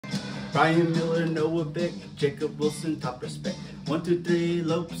Brian Miller, Noah Beck, Jacob Wilson, top respect. 1, 2, 3,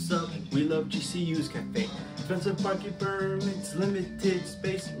 Lopes up, we love GCU's cafe. Expensive parking permits, limited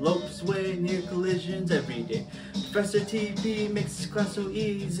space, Lopes way, near collisions every day. Professor TP makes class so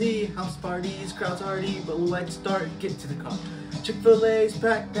easy, house parties, crowds hardy, but let's start, get to the car. Chick-fil-A's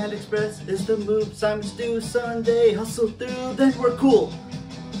packed, Panda Express is the move, Simon Stew, Sunday, hustle through, then we're cool.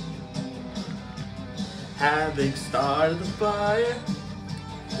 Havocs started the fire.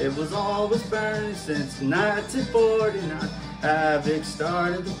 It was always burning since 1949. Havocs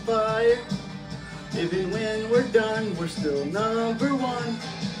started the fire. Even when we're done, we're still #1.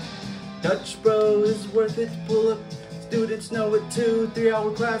 Dutch bro is worth it to pull up. Students know it too.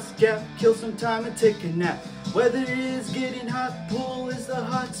 3-hour class gap, kill some time and take a nap. Weather is getting hot, pool is the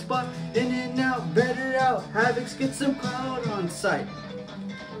hot spot. In and out, better out. Havocs get some crowd on site.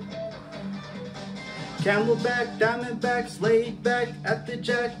 Camelback, Diamondbacks, laid back at the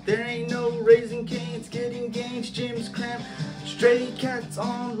jack. There ain't no raising canes, getting gains, gyms cramped. Stray cats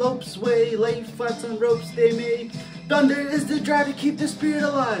on Lopes way, lay flats on ropes they made. Thunder is the drive to keep the spirit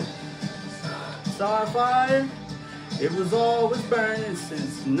alive. Starfire, it was always burning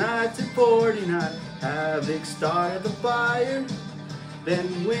since 1949. Havoc started the fire. Then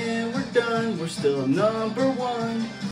when we're done, we're still #1.